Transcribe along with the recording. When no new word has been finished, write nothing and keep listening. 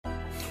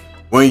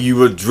When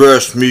you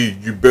address me,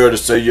 you better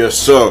say yes,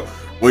 sir.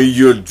 When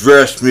you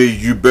address me,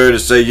 you better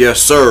say yes,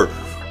 sir.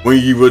 When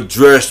you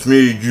address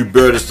me, you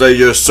better say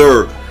yes,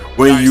 sir.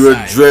 When you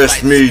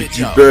address me,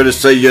 you better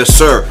say yes,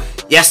 sir.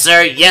 Yes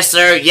sir, yes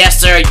sir, yes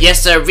sir,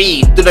 yes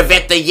sirree. Tu la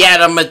veta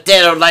yada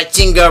matero like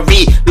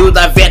chingaree. Tu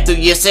la veta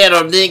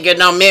yesero nigga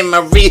no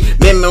memory.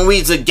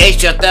 Memories of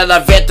geisha, te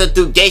la veta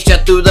tu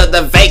geisha tu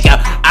the vega.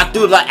 I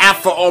do the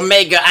alpha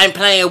omega. I'm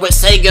playing with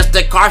Segas,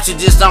 the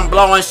cartridges. I'm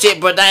blowing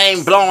shit, but I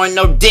ain't blowing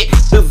no dick.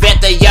 Tu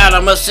veta yada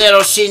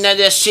matero, she know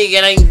that shit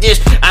ain't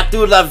this. I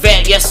do la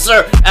vet, yes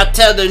sir. I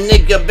tell the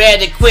nigga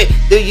better quit.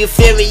 Do you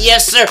feel me,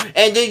 yes sir?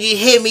 And do you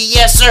hear me,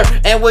 yes sir?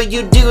 And when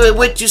you do it,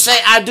 what you say,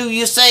 I do,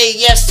 you say,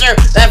 yes sir.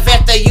 La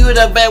veta, you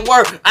the bad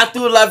word. I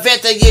do la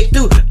veta, you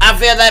do. I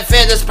feel like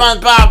the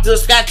SpongeBob to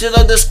scratch it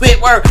on the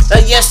Squidward.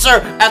 Yes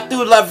sir, I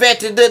do la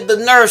veta, the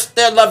nurse.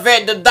 Tell la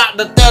vet, the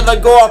doctor, tell her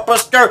go up her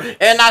skirt.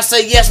 And I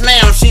say yes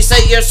ma'am, she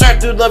say yes sir.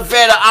 To la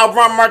veta, I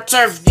run my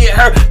turf, get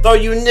her. Throw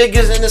you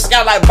niggas in the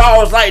sky like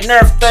balls, like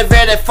Nerf. The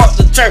veta, fuck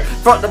the church,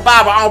 fuck the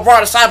Bible. I'm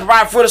brought a sniper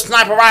rifle for the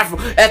sniper rifle.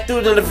 And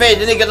through the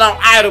veta, the niggas on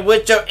idle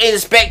with your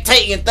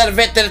expectating. The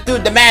veta,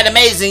 the mad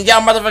amazing.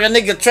 Y'all motherfucking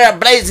nigga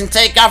trailblazing.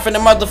 Take off in the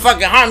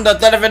motherfucking Honda.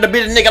 That the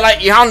beat a nigga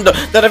like your Honda.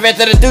 That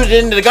the dude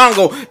into the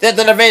gongo. That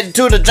the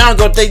to the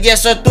jungle. That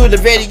yes sir through the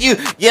video you.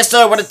 Yes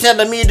sir what you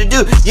telling me to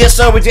do. Yes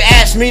sir what you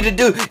ask me to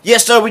do.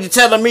 Yes sir what you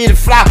telling me to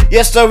fly.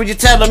 Yes sir what you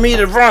telling me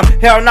to run.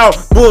 Hell no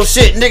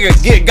bullshit nigga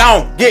get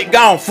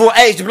gone. Full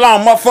age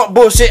blown motherfucker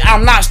bullshit.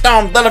 I'm not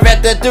stoned.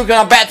 That the dude cause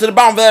I'm back to the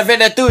bone. That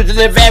the dude to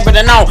the van but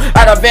I know.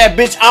 Out of that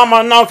bitch I'm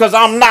unknown cause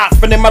I'm not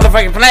from the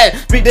motherfucking planet.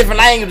 Speak different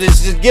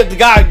languages. Just give the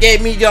God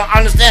gave me you don't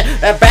understand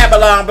that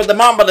Babylon but the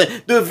mumbling.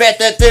 Do the vet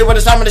that thing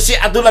with some of the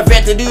shit I do the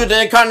vet to do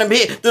the economy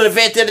hit. Do the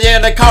vet to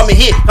they call me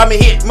hit.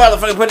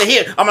 Motherfucker put a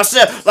hit on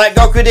myself like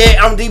Goku did.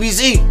 I'm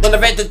DBZ. Do the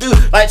vet to do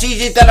like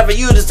GG tell for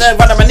you to stand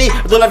one of my knee.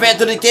 Do the vet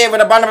to the kid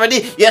with a bottom of my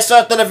knee. Yes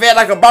sir, do the vet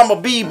like a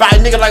bumblebee. By a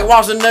nigga like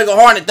Watson nigga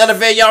hornet. Do the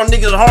vet y'all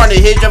niggas horny.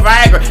 Hit your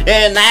Viagra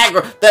and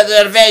Niagara. Do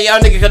the vet y'all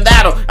niggas can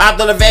daddle. I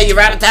do the vet you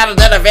rat-a-tattle.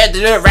 Do the vet to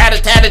do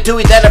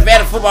rat-a-tattle-tooey. Do the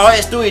vet football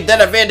head stewie. Do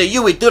the vet to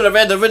Yui. Do the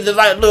vet to really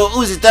like little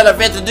Uzi. Do the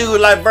vet to do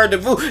like Bird the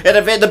Voo. And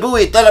the vet the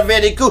buoy. Do the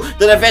vet the coop.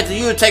 Do the vet to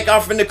you take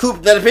off in the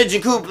coop. Do the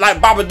pigeon coop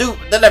like Babadook.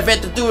 Do the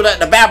vet to do like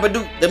the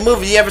Babadook. The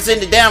movie you ever seen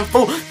the damn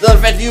fool. Do the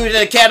vet to you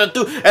the cattle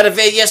too. And the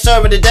vet yes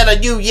sir with the dead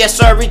of you. Yes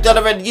sir read the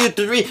vet you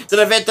to read. Do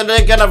the vet to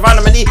the gun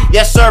of me.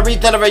 Yes sir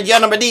read the vet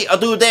Yanamadi. I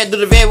do that do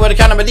the vet with the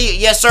comedy.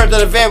 Yes sir to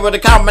the vet with the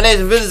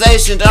combination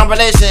visualization,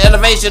 combination,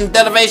 elevation,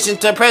 derivation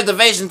to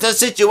preservation to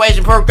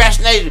situation,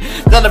 procrastination.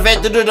 Do the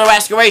vet to do the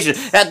aspiration.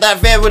 At that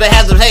vet with the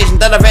hesitation.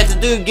 Do the vet to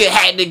do get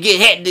hectic,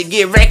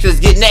 get reckless,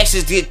 get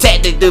nexus, get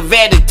tactic, the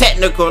vet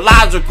technical,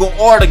 logical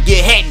order,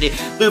 get hectic.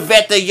 Do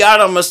vet the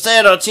yada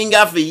macero,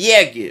 chinga for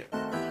yegi.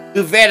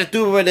 Do vet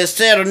do with a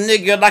settle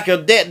nigga like a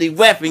deadly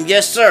weapon.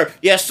 Yes sir,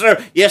 yes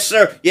sir, yes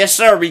sir, yes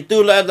sir. We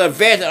do the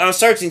vet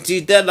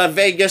uncertainty that the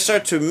vet yes sir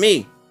to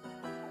me.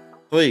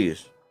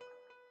 Please.